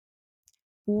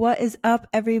What is up,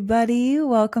 everybody?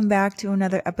 Welcome back to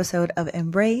another episode of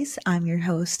Embrace. I'm your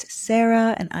host,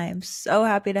 Sarah, and I am so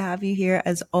happy to have you here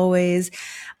as always.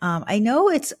 I know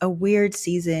it's a weird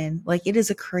season, like it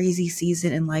is a crazy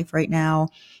season in life right now.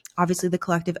 Obviously, the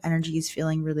collective energy is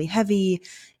feeling really heavy.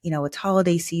 It's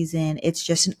holiday season. It's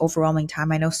just an overwhelming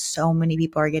time. I know so many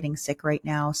people are getting sick right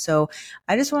now. So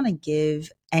I just want to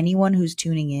give anyone who's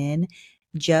tuning in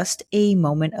just a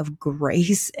moment of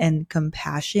grace and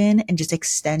compassion and just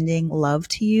extending love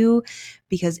to you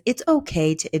because it's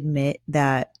okay to admit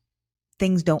that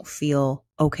things don't feel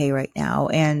okay right now.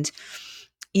 And,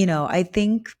 I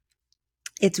think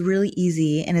it's really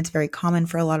easy and it's very common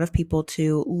for a lot of people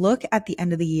to look at the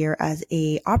end of the year as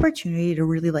a opportunity to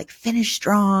really like finish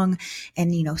strong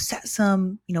and, set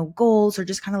some, goals or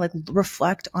just kind of like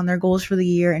reflect on their goals for the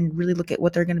year and really look at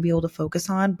what they're going to be able to focus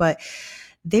on. But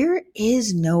there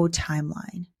is no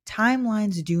timeline.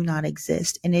 Timelines do not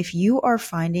exist. And if you are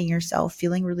finding yourself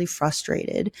feeling really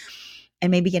frustrated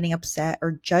and maybe getting upset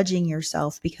or judging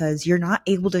yourself because you're not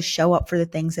able to show up for the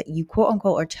things that you quote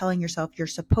unquote are telling yourself you're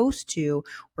supposed to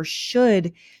or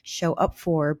should show up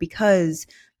for because,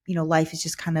 life is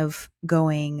just kind of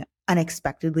going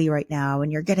unexpectedly right now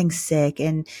and you're getting sick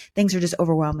and things are just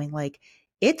overwhelming. Like,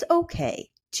 it's okay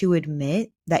to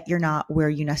admit that you're not where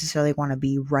you necessarily want to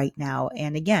be right now.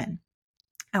 And again,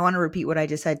 I want to repeat what I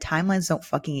just said. Timelines don't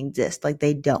fucking exist. Like,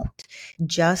 they don't.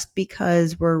 Just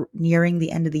because we're nearing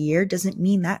the end of the year doesn't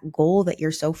mean that goal that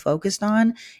you're so focused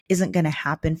on isn't going to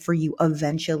happen for you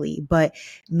eventually. But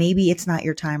maybe it's not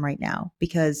your time right now,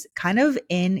 because kind of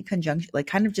in conjunction, like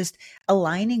kind of just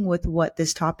aligning with what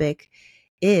this topic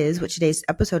is, what today's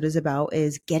episode is about,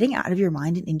 is getting out of your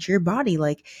mind and into your body.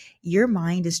 Like, your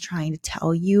mind is trying to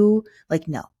tell you, like,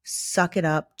 no, suck it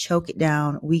up, choke it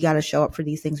down. We got to show up for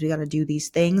these things. We got to do these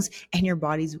things. And your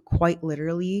body's quite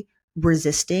literally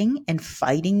resisting and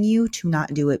fighting you to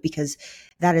not do it, because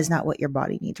that is not what your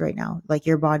body needs right now. Like,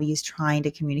 your body is trying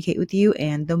to communicate with you.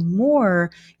 And the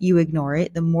more you ignore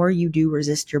it, the more you do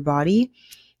resist your body,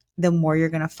 the more you're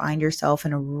going to find yourself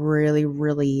in a really,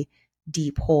 really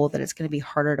deep hole that it's going to be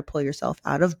harder to pull yourself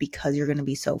out of, because you're going to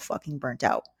be so fucking burnt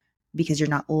out because you're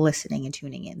not listening and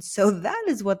tuning in. So that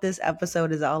is what this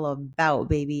episode is all about,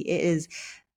 baby. It is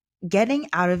getting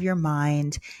out of your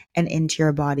mind and into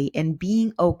your body and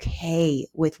being okay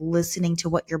with listening to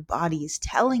what your body is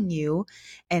telling you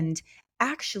and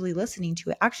actually listening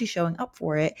to it, actually showing up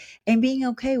for it, and being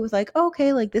okay with like,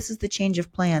 okay, like this is the change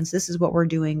of plans. This is what we're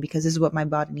doing because this is what my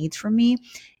body needs from me.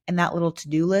 And that little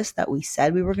to-do list that we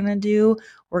said we were going to do,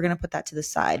 we're going to put that to the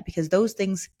side because those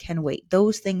things can wait.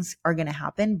 Those things are going to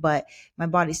happen, but my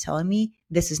body's telling me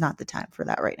this is not the time for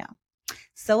that right now.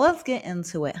 So let's get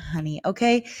into it, honey.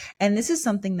 Okay. And this is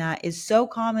something that is so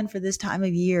common for this time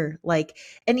of year, like,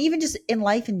 and even just in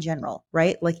life in general,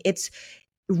 right? Like, it's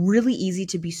really easy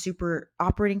to be super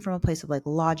operating from a place of like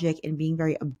logic and being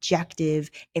very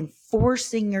objective and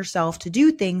forcing yourself to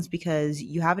do things because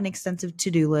you have an extensive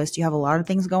to-do list. You have a lot of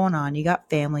things going on. You got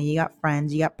family, you got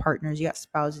friends, you got partners, you got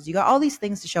spouses, you got all these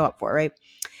things to show up for, right?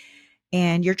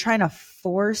 And you're trying to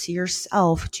force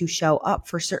yourself to show up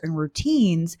for certain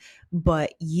routines,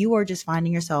 but you are just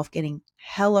finding yourself getting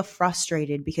hella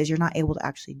frustrated because you're not able to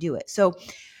actually do it. So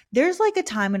there's like a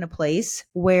time and a place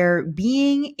where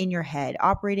being in your head,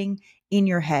 operating in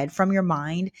your head from your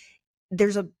mind,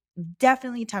 there's a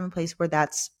definitely a time and place where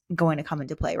that's going to come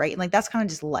into play, right? And like, that's kind of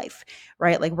just life,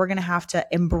 right? Like, we're going to have to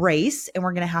embrace and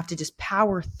we're going to have to just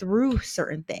power through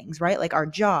certain things, right? Like our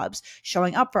jobs,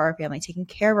 showing up for our family, taking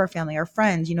care of our family, our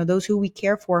friends, those who we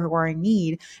care for who are in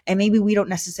need. And maybe we don't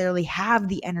necessarily have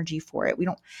the energy for it. We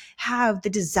don't have the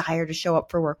desire to show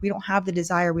up for work. We don't have the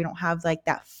desire. We don't have like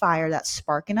that fire, that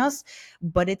spark in us,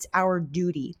 but it's our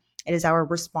duty. It is our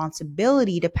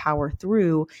responsibility to power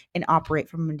through and operate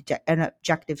from an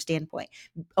objective standpoint.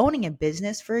 Owning a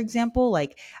business, for example,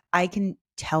 like, I can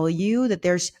tell you that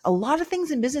there's a lot of things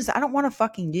in business I don't want to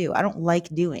fucking do. I don't like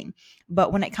doing.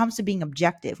 But when it comes to being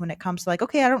objective, when it comes to like,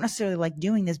 okay, I don't necessarily like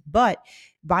doing this, but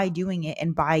by doing it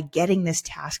and by getting this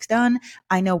task done,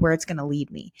 I know where it's going to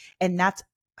lead me. And that's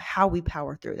how we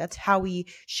power through. That's how we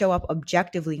show up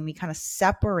objectively, and we kind of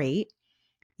separate,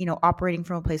 operating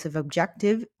from a place of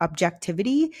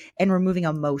objectivity and removing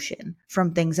emotion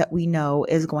from things that we know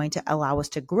is going to allow us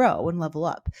to grow and level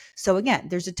up. So again,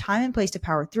 there's a time and place to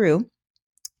power through,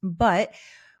 but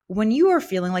when you are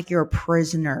feeling like you're a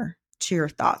prisoner to your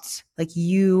thoughts. Like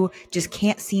you just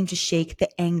can't seem to shake the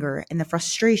anger and the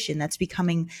frustration that's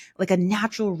becoming like a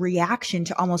natural reaction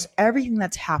to almost everything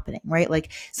that's happening, right?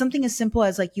 Like something as simple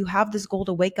as like you have this goal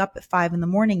to wake up at 5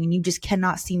 a.m. and you just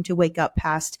cannot seem to wake up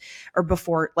past or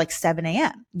before like 7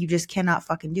 a.m. You just cannot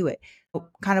fucking do it.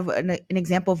 Kind of an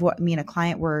example of what me and a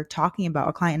client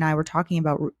and I were talking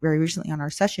about very recently on our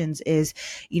sessions is,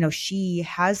 she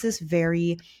has this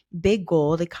very big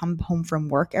goal to come home from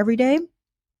work every day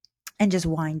and just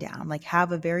wind down, like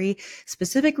have a very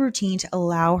specific routine to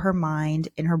allow her mind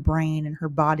and her brain and her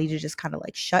body to just kind of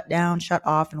like shut down, shut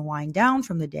off, and wind down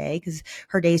from the day because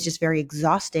her day is just very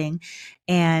exhausting.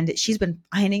 And she's been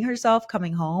finding herself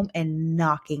coming home and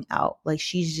knocking out. Like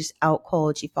she's just out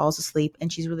cold. She falls asleep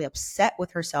and she's really upset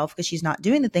with herself because she's not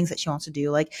doing the things that she wants to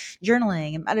do, like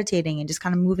journaling and meditating and just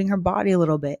kind of moving her body a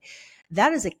little bit.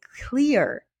 That is a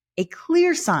clear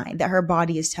sign that her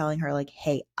body is telling her like,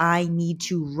 hey, I need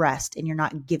to rest and you're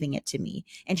not giving it to me.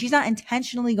 And she's not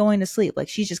intentionally going to sleep. Like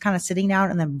she's just kind of sitting down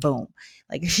and then boom,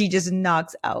 like she just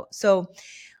knocks out. So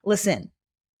listen,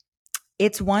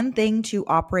 it's one thing to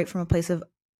operate from a place of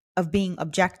being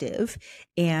objective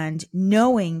and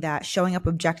knowing that showing up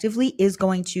objectively is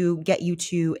going to get you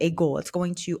to a goal. It's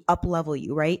going to up level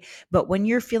you, right? But when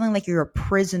you're feeling like you're a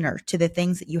prisoner to the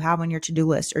things that you have on your to-do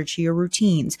list or to your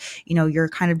routines, you're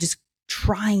kind of just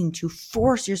trying to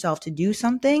force yourself to do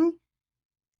something,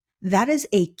 that is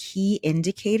a key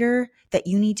indicator that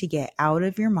you need to get out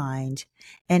of your mind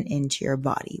and into your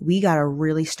body. We got to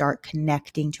really start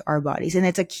connecting to our bodies. And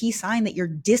it's a key sign that you're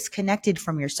disconnected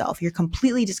from yourself. You're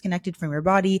completely disconnected from your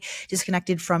body,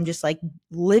 disconnected from just like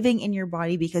living in your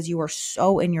body because you are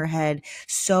so in your head,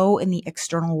 so in the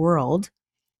external world,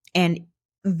 and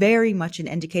very much an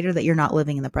indicator that you're not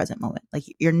living in the present moment. Like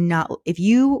you're not, if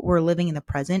you were living in the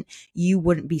present, you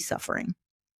wouldn't be suffering.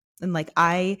 And like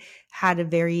I had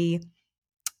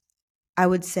I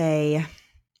would say,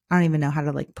 I don't even know how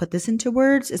to like put this into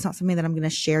words. It's not something that I'm going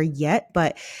to share yet,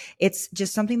 but it's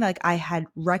just something that like I had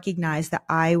recognized that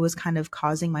I was kind of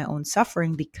causing my own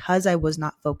suffering because I was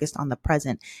not focused on the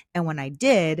present. And when I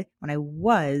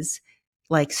was,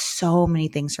 like so many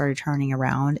things started turning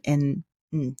around, and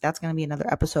that's going to be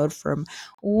another episode from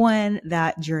when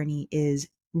that journey is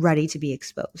ready to be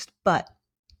exposed. But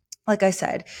like I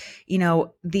said,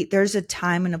 there's a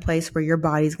time and a place where your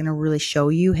body's going to really show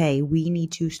you, hey, you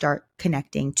need to start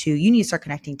connecting to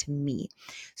me.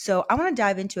 So I want to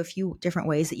dive into a few different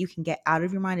ways that you can get out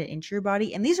of your mind and into your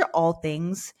body. And these are all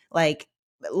things like,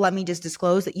 let me just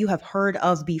disclose that you have heard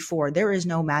of before. There is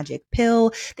no magic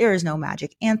pill. There is no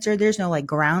magic answer. There's no like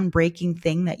groundbreaking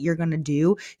thing that you're going to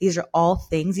do. These are all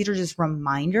things. These are just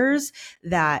reminders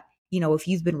that if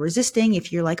you've been resisting,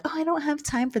 if you're like, oh, I don't have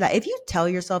time for that. If you tell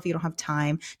yourself you don't have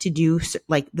time to do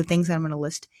like the things that I'm going to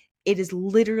list, it is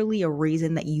literally a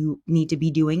reason that you need to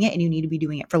be doing it, and you need to be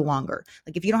doing it for longer.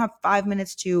 Like if you don't have 5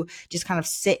 minutes to just kind of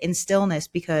sit in stillness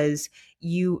because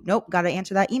got to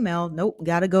answer that email.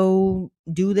 Got to go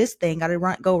do this thing. Got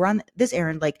to go run this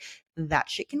errand. Like that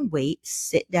shit can wait.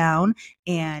 Sit down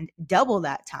and double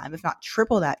that time, if not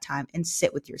triple that time, and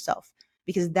sit with yourself,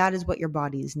 because that is what your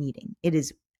body is needing. It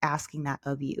is asking that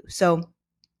of you. So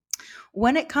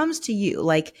when it comes to you,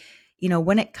 like,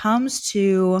 when it comes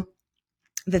to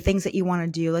the things that you want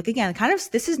to do, like, again, kind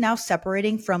of, this is now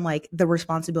separating from like the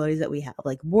responsibilities that we have,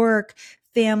 like work,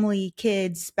 family,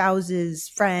 kids, spouses,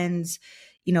 friends,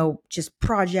 just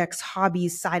projects,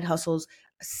 hobbies, side hustles,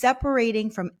 separating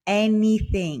from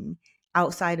anything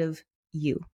outside of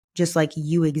you. Just like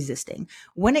you existing.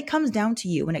 When it comes down to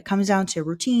you, when it comes down to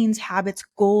routines, habits,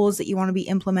 goals that you want to be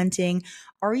implementing,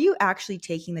 are you actually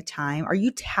taking the time? Are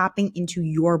you tapping into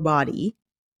your body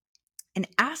and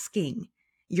asking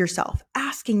yourself,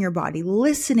 asking your body,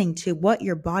 listening to what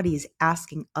your body is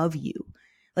asking of you?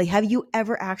 Like, have you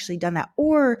ever actually done that?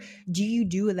 Or do you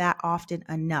do that often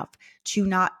enough to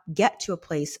not get to a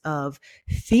place of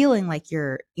feeling like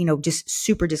you're, just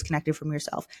super disconnected from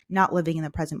yourself, not living in the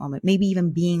present moment, maybe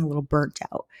even being a little burnt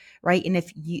out, right? And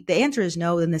if the answer is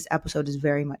no, then this episode is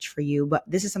very much for you. But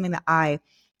this is something that I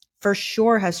for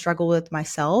sure have struggled with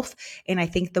myself. And I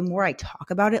think the more I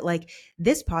talk about it, like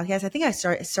this podcast, I think I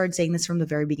started saying this from the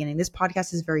very beginning. This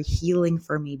podcast is very healing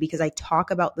for me because I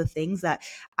talk about the things that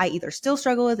I either still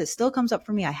struggle with, it still comes up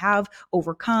for me, I have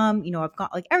overcome, I've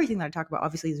got like everything that I talk about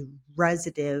obviously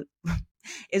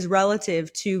is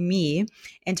relative to me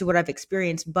and to what I've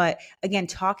experienced. But again,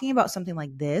 talking about something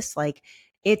like this, like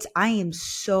I am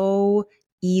so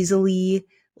easily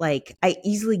like I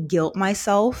easily guilt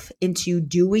myself into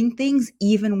doing things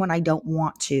even when I don't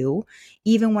want to,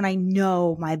 even when I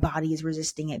know my body is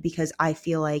resisting it, because I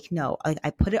feel like, no, like I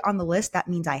put it on the list. That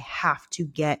means I have to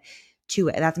get to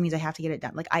it. That means I have to get it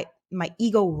done. Like my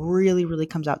ego really, really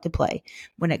comes out to play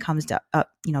when it comes to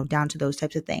up, down to those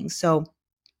types of things. So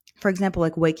for example,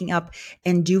 like waking up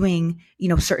and doing,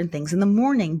 certain things in the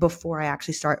morning before I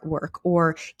actually start work,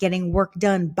 or getting work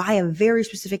done by a very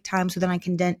specific time so then I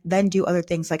can then do other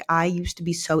things. Like I used to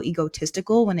be so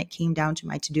egotistical when it came down to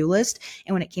my to-do list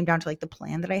and when it came down to like the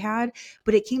plan that I had,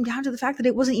 but it came down to the fact that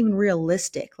it wasn't even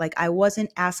realistic. Like I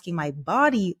wasn't asking my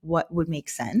body what would make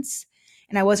sense.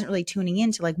 And I wasn't really tuning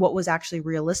into like what was actually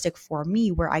realistic for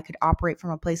me, where I could operate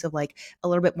from a place of like a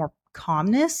little bit more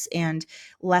calmness and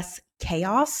less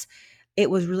chaos. It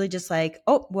was really just like,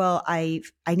 oh, well, I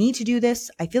need to do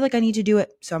this. I feel like I need to do it.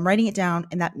 So I'm writing it down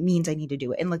and that means I need to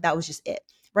do it. And like, that was just it.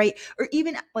 Right. Or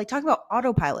even like talk about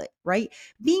autopilot, right?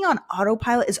 Being on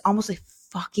autopilot is almost a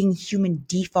fucking human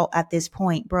default at this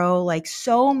point, bro. Like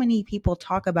so many people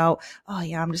talk about, oh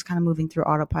yeah, I'm just kind of moving through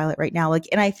autopilot right now. Like,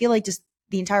 and I feel like just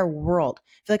the entire world,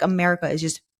 I feel like America is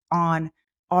just on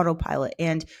autopilot,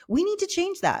 and we need to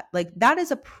change that. Like that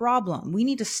is a problem. We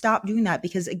need to stop doing that,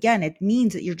 because again, it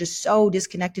means that you're just so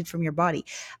disconnected from your body.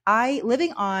 I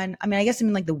guess I'm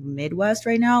in like the Midwest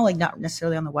right now, like not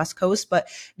necessarily on the West Coast, but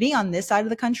being on this side of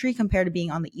the country compared to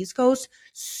being on the East Coast,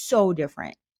 so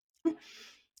different.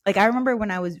 Like I remember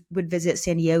when I would visit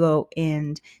San Diego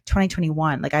in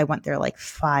 2021, like I went there like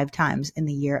 5 times in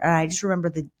the year. And I just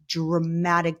remember the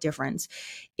dramatic difference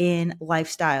in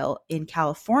lifestyle in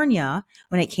California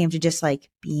when it came to just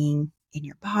like being in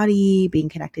your body, being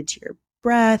connected to your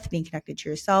breath, being connected to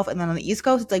yourself. And then on the East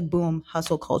Coast, it's like boom,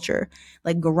 hustle culture,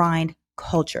 like grind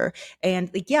culture. And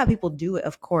like, yeah, people do it,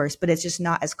 of course, but it's just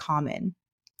not as common.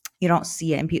 You don't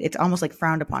see it, and it's almost like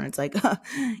frowned upon. It's like,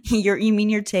 you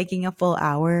mean you're taking a full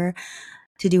hour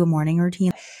to do a morning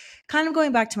routine? Kind of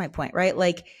going back to my point, right?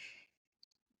 Like,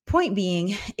 point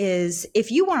being is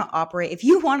if you want to operate, if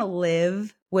you want to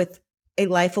live with a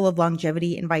life full of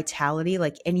longevity and vitality,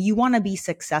 like, and you want to be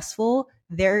successful,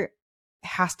 there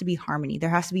has to be harmony. There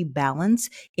has to be balance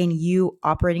in you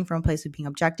operating from a place of being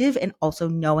objective and also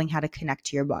knowing how to connect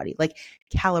to your body, like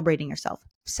calibrating yourself.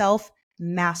 Self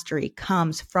mastery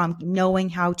comes from knowing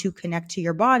how to connect to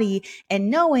your body and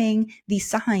knowing the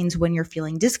signs when you're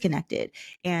feeling disconnected.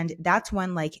 And that's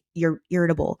when like you're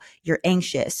irritable, you're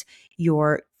anxious,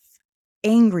 you're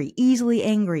angry, easily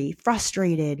angry,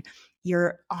 frustrated,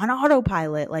 you're on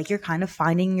autopilot, like you're kind of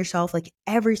finding yourself like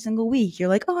every single week. You're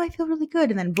like, oh, I feel really good.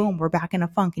 And then boom, we're back in a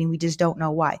funk and we just don't know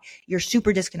why. You're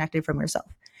super disconnected from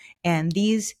yourself. And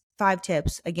these 5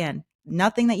 tips, again,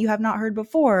 nothing that you have not heard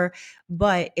before,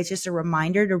 but it's just a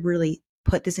reminder to really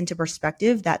put this into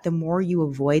perspective, that the more you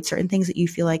avoid certain things that you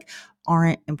feel like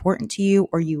aren't important to you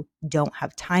or you don't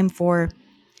have time for,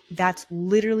 that's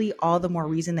literally all the more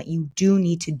reason that you do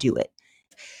need to do it.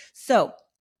 So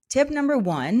tip number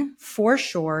 1 for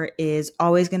sure is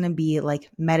always going to be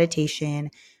like meditation,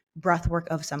 breath work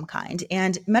of some kind.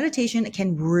 And meditation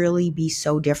can really be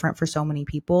so different for so many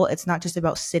people. It's not just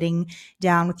about sitting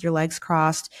down with your legs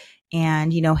crossed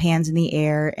and, hands in the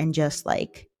air and just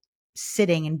like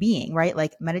sitting and being, right?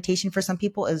 Like meditation for some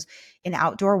people is an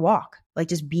outdoor walk, like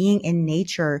just being in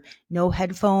nature, no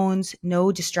headphones,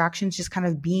 no distractions, just kind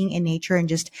of being in nature and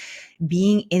just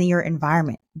being in your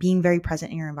environment, being very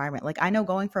present in your environment. Like I know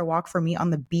going for a walk for me on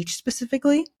the beach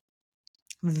specifically,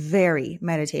 very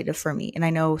meditative for me. And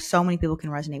I know so many people can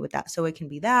resonate with that. So it can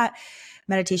be that.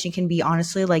 Meditation can be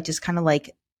honestly like just kind of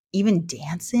like even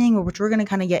dancing, which we're going to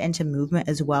kind of get into movement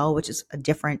as well, which is a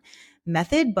different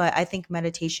method. But I think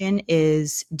meditation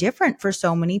is different for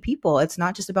so many people. It's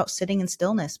not just about sitting in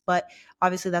stillness, but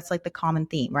obviously that's like the common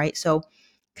theme, right? So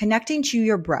connecting to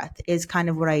your breath is kind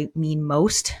of what I mean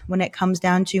most when it comes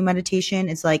down to meditation.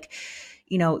 It's like,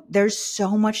 there's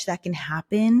so much that can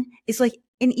happen. It's like,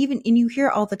 and you hear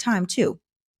all the time too,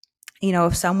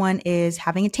 if someone is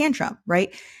having a tantrum,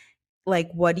 right?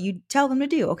 Like, what do you tell them to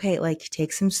do? Okay, like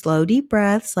take some slow, deep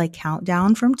breaths, like count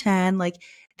down from 10. Like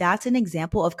that's an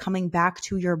example of coming back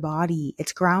to your body.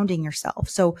 It's grounding yourself.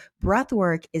 So breath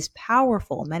work is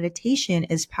powerful. Meditation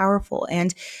is powerful.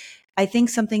 And I think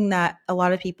something that a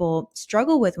lot of people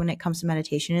struggle with when it comes to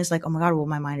meditation is like, oh my God, well,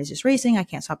 my mind is just racing. I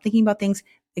can't stop thinking about things.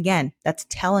 Again, that's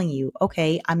telling you,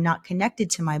 okay, I'm not connected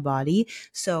to my body.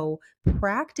 So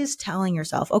practice telling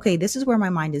yourself, okay, this is where my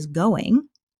mind is going.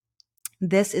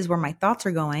 This is where my thoughts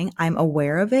are going. I'm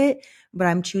aware of it, but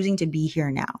I'm choosing to be here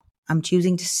now. I'm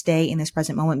choosing to stay in this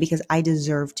present moment because I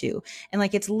deserve to. And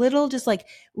like, it's little, just like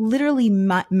literally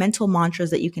mental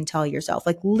mantras that you can tell yourself.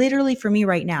 Like literally for me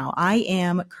right now, I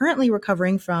am currently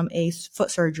recovering from a foot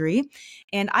surgery,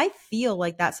 and I feel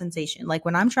like that sensation. Like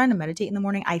when I'm trying to meditate in the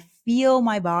morning, I feel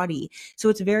my body. So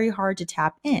it's very hard to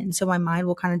tap in. So my mind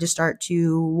will kind of just start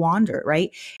to wander,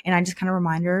 right? And I just kind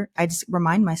of I just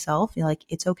remind myself, like,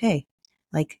 it's okay.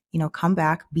 Like, come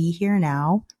back, be here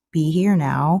now, be here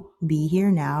now, be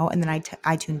here now. And then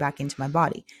I tune back into my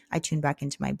body. I tune back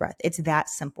into my breath. It's that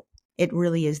simple. It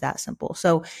really is that simple.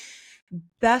 So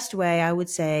best way, I would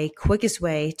say, quickest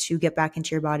way to get back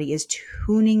into your body is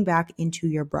tuning back into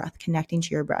your breath, connecting to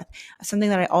your breath. Something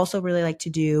that I also really like to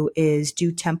do is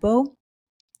do tempo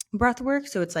breath work.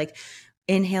 So it's like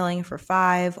inhaling for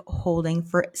 5, holding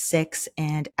for 6,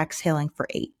 and exhaling for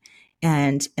 8.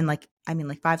 And like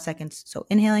 5 seconds. So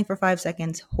inhaling for 5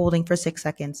 seconds, holding for 6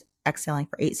 seconds, exhaling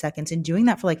for 8 seconds, and doing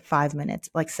that for like 5 minutes.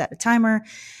 Like set a timer.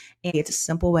 And it's a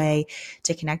simple way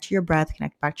to connect to your breath,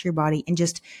 connect back to your body, and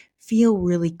just feel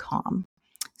really calm.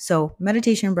 So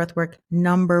meditation and breath work,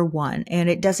 number 1. And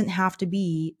it doesn't have to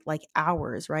be like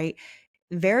hours, right?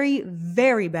 Very,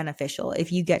 very beneficial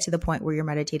if you get to the point where you're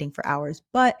meditating for hours.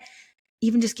 But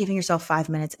even just giving yourself 5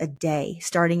 minutes a day,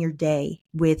 starting your day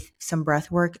with some breath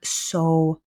work,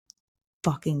 so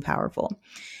fucking powerful.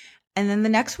 And then the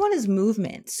next one is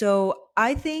movement. So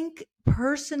I think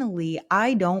personally,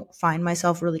 I don't find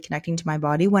myself really connecting to my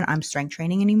body when I'm strength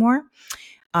training anymore.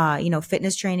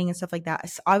 Fitness training and stuff like that.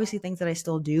 It's obviously things that I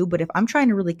still do, but if I'm trying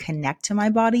to really connect to my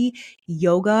body,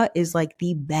 yoga is like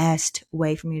the best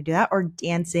way for me to do that, or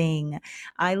dancing.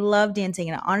 I love dancing.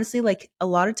 And honestly, like a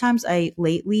lot of times I've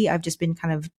just been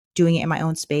kind of doing it in my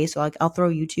own space. So like I'll throw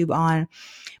YouTube on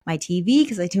my TV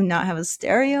because I do not have a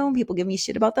stereo, and people give me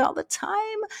shit about that all the time.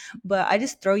 But I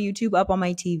just throw YouTube up on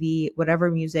my TV,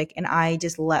 whatever music, and I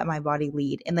just let my body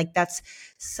lead. And like that's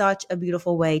such a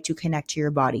beautiful way to connect to your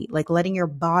body, like letting your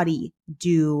body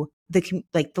do the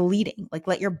leading, like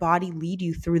let your body lead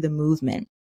you through the movement.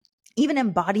 Even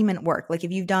embodiment work, like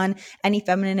if you've done any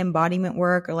feminine embodiment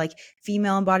work or like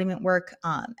female embodiment work,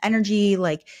 energy,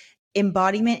 like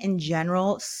embodiment in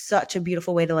general, such a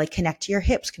beautiful way to like connect to your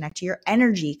hips, connect to your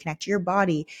energy, connect to your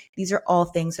body. These are all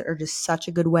things that are just such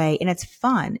a good way, and it's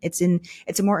fun. It's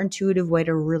a more intuitive way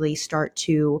to really start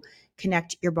to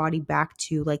connect your body back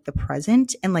to like the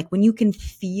present. And like when you can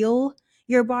feel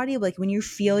your body, like when you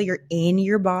feel you're in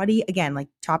your body, again, like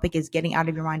topic is getting out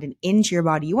of your mind and into your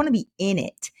body. You want to be in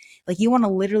it. Like you want to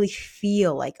literally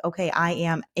feel like, okay, I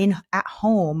am at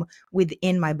home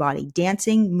within my body.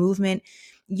 Dancing, movement,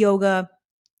 yoga,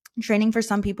 training for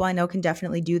some people I know can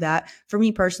definitely do that. For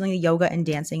me personally, yoga and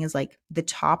dancing is like the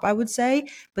top, I would say,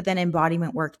 but then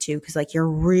embodiment work too, because like you're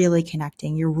really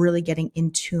connecting, you're really getting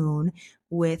in tune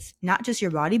with not just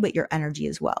your body, but your energy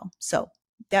as well. So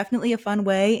definitely a fun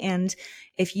way. And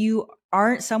if you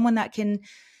aren't someone that can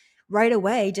right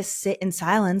away just sit in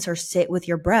silence or sit with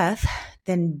your breath,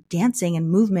 then dancing and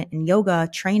movement and yoga,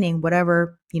 training,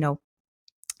 whatever,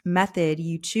 method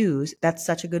you choose, that's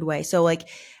such a good way. So like,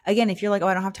 again, if you're like, oh,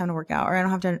 I don't have time to work out, or I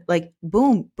don't have time, like,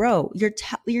 boom, bro,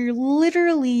 you're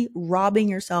literally robbing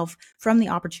yourself from the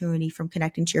opportunity from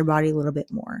connecting to your body a little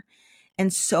bit more.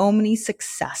 And so many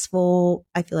successful,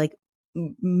 I feel like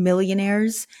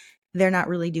millionaires, they're not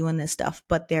really doing this stuff,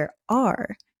 but there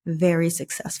are very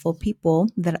successful people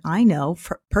that I know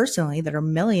personally that are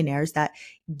millionaires that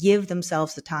give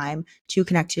themselves the time to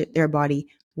connect to their body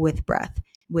with breath,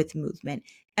 with movement.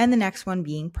 And the next one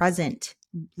being present,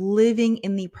 living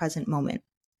in the present moment.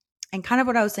 And kind of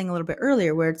what I was saying a little bit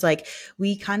earlier, where it's like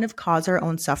we kind of cause our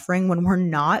own suffering when we're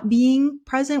not being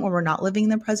present, when we're not living in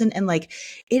the present. And like,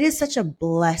 it is such a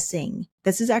blessing.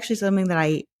 This is actually something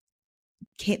that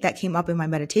came up in my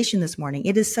meditation this morning.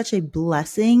 It is such a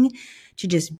blessing to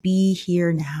just be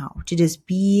here now, to just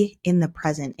be in the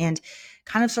present. And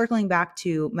kind of circling back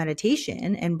to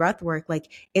meditation and breath work,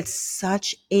 like it's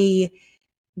such a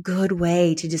good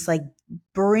way to just like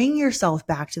bring yourself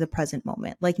back to the present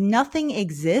moment. Like nothing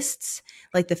exists,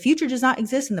 like the future does not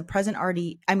exist, and the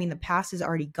past is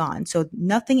already gone. So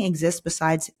nothing exists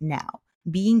besides now,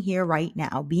 being here right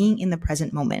now, being in the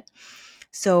present moment.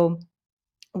 So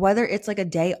whether it's like a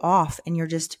day off and you're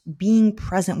just being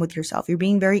present with yourself, you're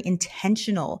being very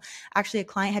intentional. Actually, a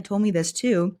client had told me this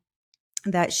too,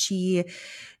 that she,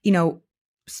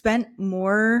 spent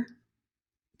more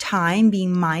time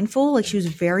being mindful. Like she was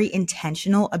very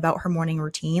intentional about her morning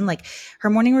routine. Like her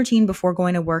morning routine before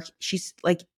going to work, she's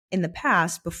like in the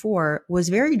past before was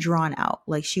very drawn out.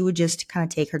 Like she would just kind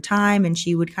of take her time, and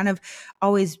she would kind of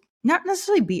always not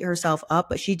necessarily beat herself up,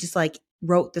 but she just like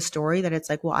wrote the story that it's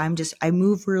like, well, I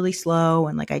move really slow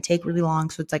and like I take really long.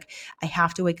 So it's like, I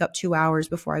have to wake up 2 hours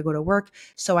before I go to work.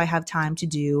 So I have time to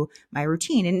do my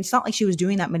routine. And it's not like she was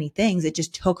doing that many things. It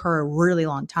just took her a really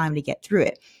long time to get through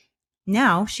it.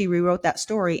 Now she rewrote that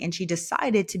story and she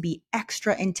decided to be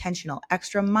extra intentional,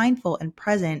 extra mindful and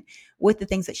present with the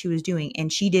things that she was doing.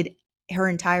 And she did her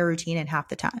entire routine in half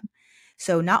the time.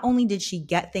 So not only did she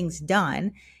get things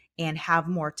done and have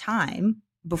more time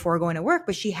before going to work,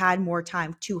 but she had more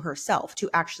time to herself to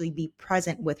actually be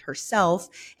present with herself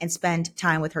and spend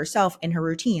time with herself in her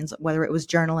routines, whether it was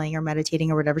journaling or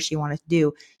meditating or whatever she wanted to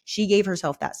do. She gave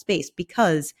herself that space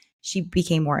because she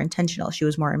became more intentional. She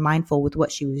was more mindful with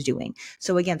what she was doing.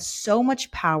 So again, so much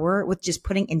power with just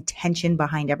putting intention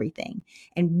behind everything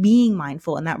and being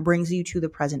mindful. And that brings you to the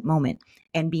present moment.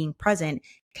 And being present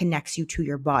connects you to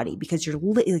your body because you're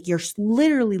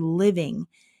literally living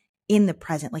in the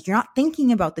present. Like you're not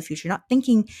thinking about the future. You're not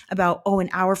thinking about, oh, an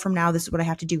hour from now, this is what I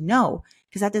have to do. No,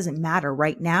 because that doesn't matter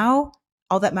right now.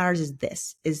 All that matters is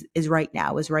this is right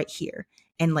now, is right here.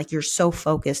 And like, you're so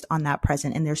focused on that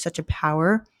present. And there's such a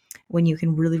power when you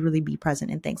can really, really be present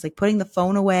in things like putting the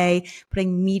phone away,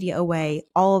 putting media away.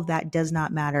 All of that does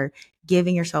not matter.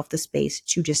 Giving yourself the space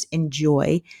to just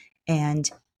enjoy and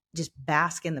just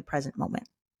bask in the present moment.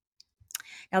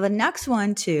 Now, the next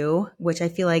one too, which I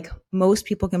feel like most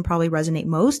people can probably resonate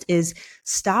most, is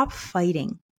stop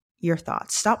fighting your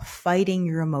thoughts. Stop fighting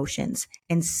your emotions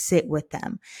and sit with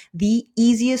them. The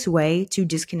easiest way to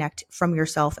disconnect from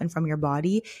yourself and from your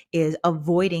body is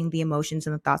avoiding the emotions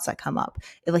and the thoughts that come up.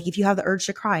 Like if you have the urge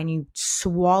to cry and you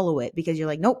swallow it because you're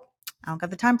like, nope, I don't got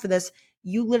the time for this.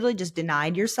 You literally just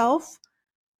denied yourself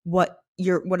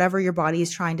whatever your body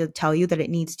is trying to tell you that it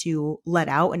needs to let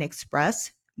out and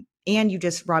express. And you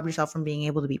just rob yourself from being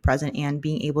able to be present and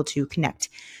being able to connect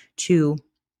to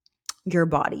your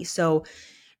body. So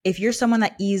if you're someone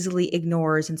that easily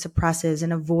ignores and suppresses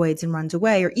and avoids and runs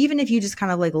away, or even if you just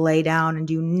kind of like lay down and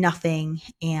do nothing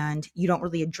and you don't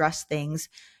really address things,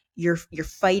 you're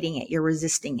fighting it, you're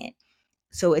resisting it.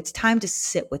 So it's time to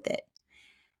sit with it.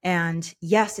 And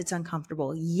yes, it's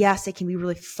uncomfortable. Yes, it can be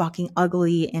really fucking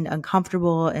ugly and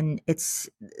uncomfortable. And it's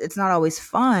not always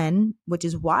fun, which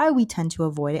is why we tend to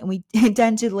avoid it. And we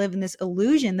tend to live in this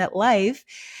illusion that life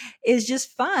is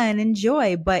just fun and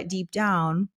joy. But deep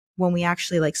down, when we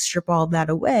actually like strip all of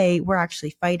that away, we're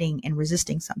actually fighting and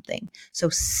resisting something. So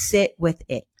sit with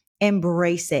it,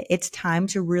 embrace it. It's time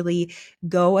to really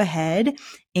go ahead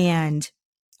and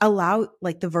allow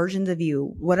like the versions of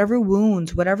you, whatever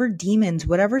wounds, whatever demons,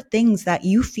 whatever things that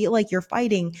you feel like you're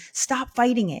fighting, stop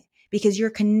fighting it because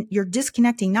you're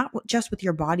disconnecting not just with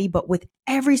your body, but with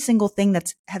every single thing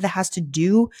that has to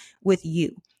do with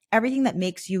you. Everything that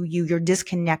makes you, you're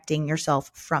disconnecting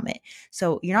yourself from it.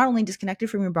 So you're not only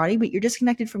disconnected from your body, but you're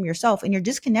disconnected from yourself and you're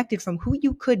disconnected from who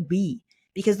you could be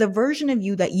because the version of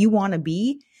you that you want to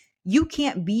be, you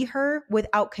can't be her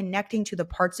without connecting to the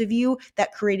parts of you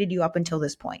that created you up until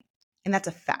this point. And that's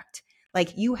a fact.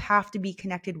 Like you have to be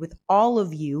connected with all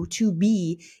of you to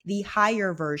be the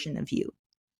higher version of you.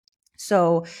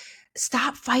 So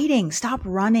stop fighting, stop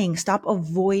running, stop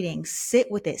avoiding, sit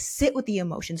with it, sit with the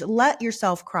emotions, let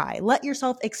yourself cry, let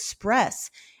yourself express.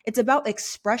 It's about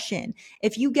expression.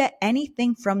 If you get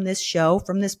anything from this show,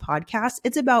 from this podcast,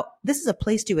 it's about, this is a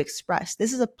place to express.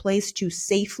 This is a place to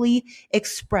safely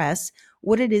express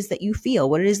what it is that you feel,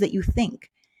 what it is that you think.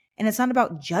 And it's not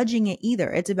about judging it either.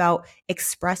 It's about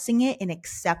expressing it and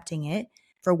accepting it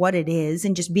for what it is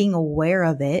and just being aware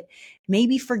of it.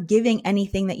 Maybe forgiving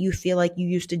anything that you feel like you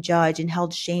used to judge and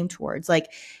held shame towards, like,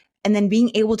 and then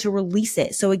being able to release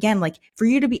it. So again, like for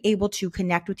you to be able to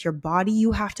connect with your body,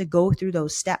 you have to go through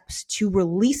those steps to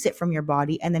release it from your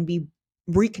body and then be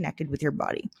reconnected with your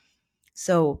body.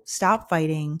 So stop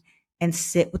fighting and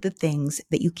sit with the things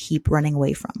that you keep running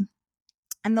away from.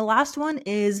 And the last one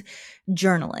is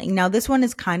journaling. Now, this one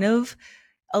is kind of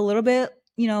a little bit,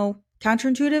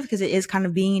 counterintuitive because it is kind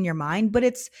of being in your mind, but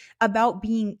it's about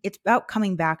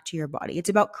coming back to your body. It's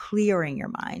about clearing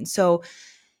your mind. So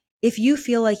if you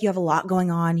feel like you have a lot going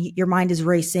on, your mind is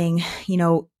racing,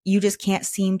 you just can't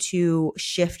seem to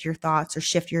shift your thoughts or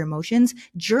shift your emotions,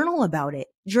 journal about it.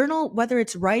 Journal, whether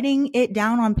it's writing it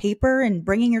down on paper and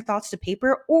bringing your thoughts to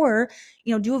paper or,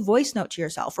 do a voice note to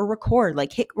yourself or record,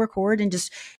 like hit record and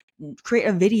just create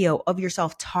a video of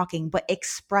yourself talking, but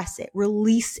express it,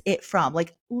 release it from,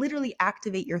 like literally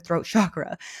activate your throat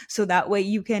chakra. So that way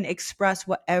you can express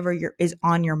whatever is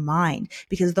on your mind,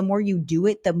 because the more you do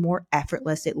it, the more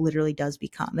effortless it literally does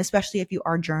become, especially if you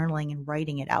are journaling and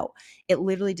writing it out. It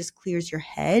literally just clears your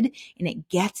head and it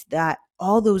gets that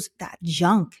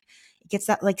junk. It gets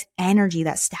that like energy,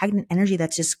 that stagnant energy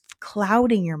that's just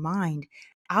clouding your mind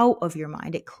out of your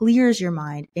mind. It clears your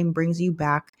mind and brings you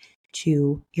back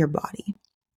to your body.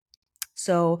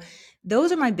 So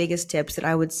those are my biggest tips that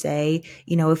I would say,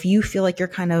 if you feel like you're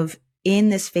kind of in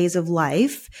this phase of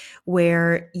life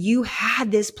where you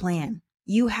had this plan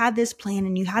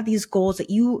and you had these goals that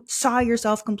you saw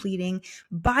yourself completing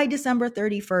by December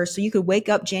 31st. So you could wake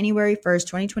up January 1st,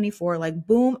 2024, like,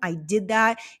 boom, I did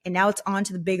that. And now it's on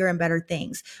to the bigger and better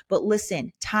things. But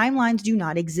listen, timelines do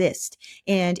not exist.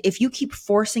 And if you keep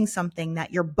forcing something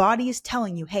that your body is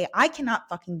telling you, hey, I cannot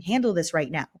fucking handle this right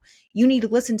now, you need to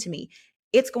listen to me,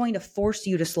 it's going to force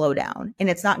you to slow down, and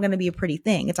it's not going to be a pretty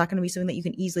thing. It's not going to be something that you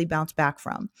can easily bounce back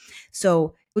from.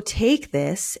 So take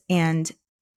this and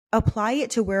apply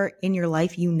it to where in your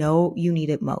life you need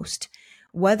it most.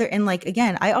 And like,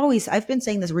 again, I've been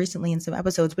saying this recently in some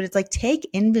episodes, but it's like, take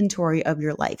inventory of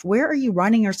your life. Where are you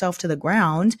running yourself to the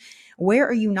ground? Where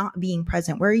are you not being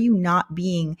present? Where are you not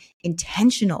being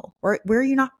intentional? Or where are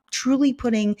you not truly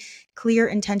putting clear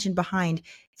intention behind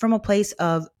from a place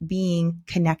of being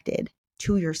connected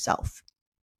to yourself?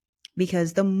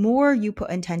 Because the more you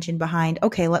put intention behind,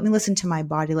 okay, let me listen to my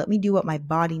body, let me do what my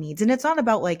body needs. And it's not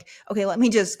about like, okay, let me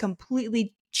just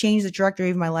completely change the trajectory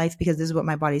of my life because this is what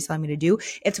my body's telling me to do.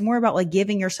 It's more about like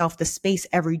giving yourself the space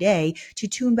every day to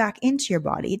tune back into your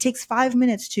body. It takes 5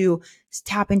 minutes to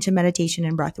tap into meditation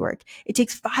and breath work. It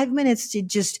takes 5 minutes to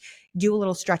just do a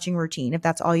little stretching routine if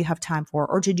that's all you have time for,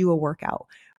 or to do a workout,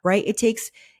 right? It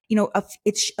takes,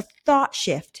 it's a thought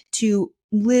shift to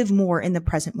live more in the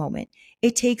present moment.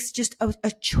 It takes just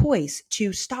a choice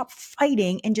to stop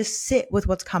fighting and just sit with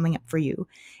what's coming up for you.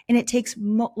 And it takes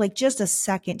like just a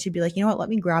second to be like, you know what, let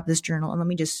me grab this journal and let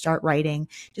me just start writing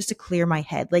just to clear my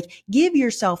head. Like, give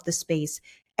yourself the space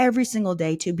every single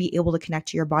day to be able to connect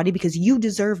to your body, because you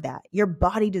deserve that. Your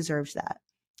body deserves that.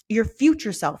 Your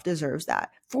future self deserves that.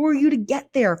 For you to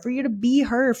get there, for you to be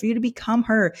her, for you to become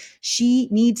her, she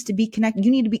needs to be connected.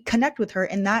 You need to connect with her.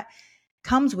 And that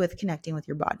comes with connecting with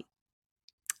your body.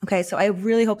 Okay, so I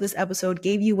really hope this episode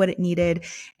gave you what it needed.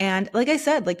 And like I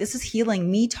said, like, this is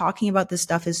healing. Me talking about this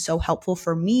stuff is so helpful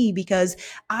for me, because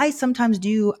I sometimes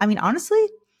honestly,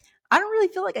 I don't really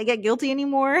feel like I get guilty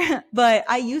anymore, but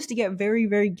I used to get very,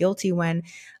 very guilty when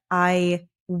I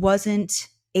wasn't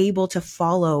able to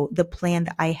follow the plan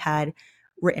that I had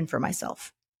written for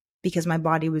myself, because my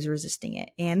body was resisting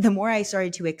it. And the more I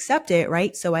started to accept it,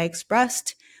 right? So I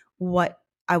expressed what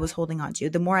I was holding on to.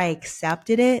 The more I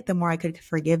accepted it, the more I could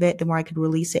forgive it, the more I could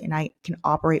release it, and I can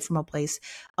operate from a place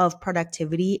of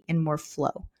productivity and more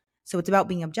flow. So it's about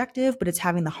being objective, but it's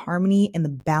having the harmony and the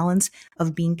balance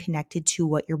of being connected to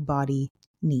what your body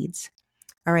needs.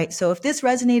 All right. So if this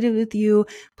resonated with you,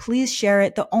 please share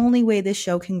it. The only way this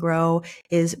show can grow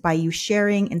is by you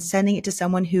sharing and sending it to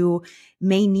someone who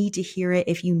may need to hear it,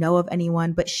 if you know of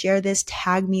anyone. But share this,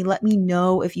 tag me, let me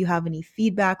know if you have any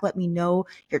feedback. Let me know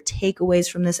your takeaways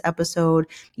from this episode,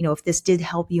 if this did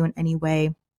help you in any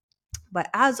way. But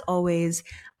as always,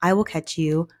 I will catch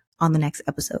you on the next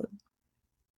episode.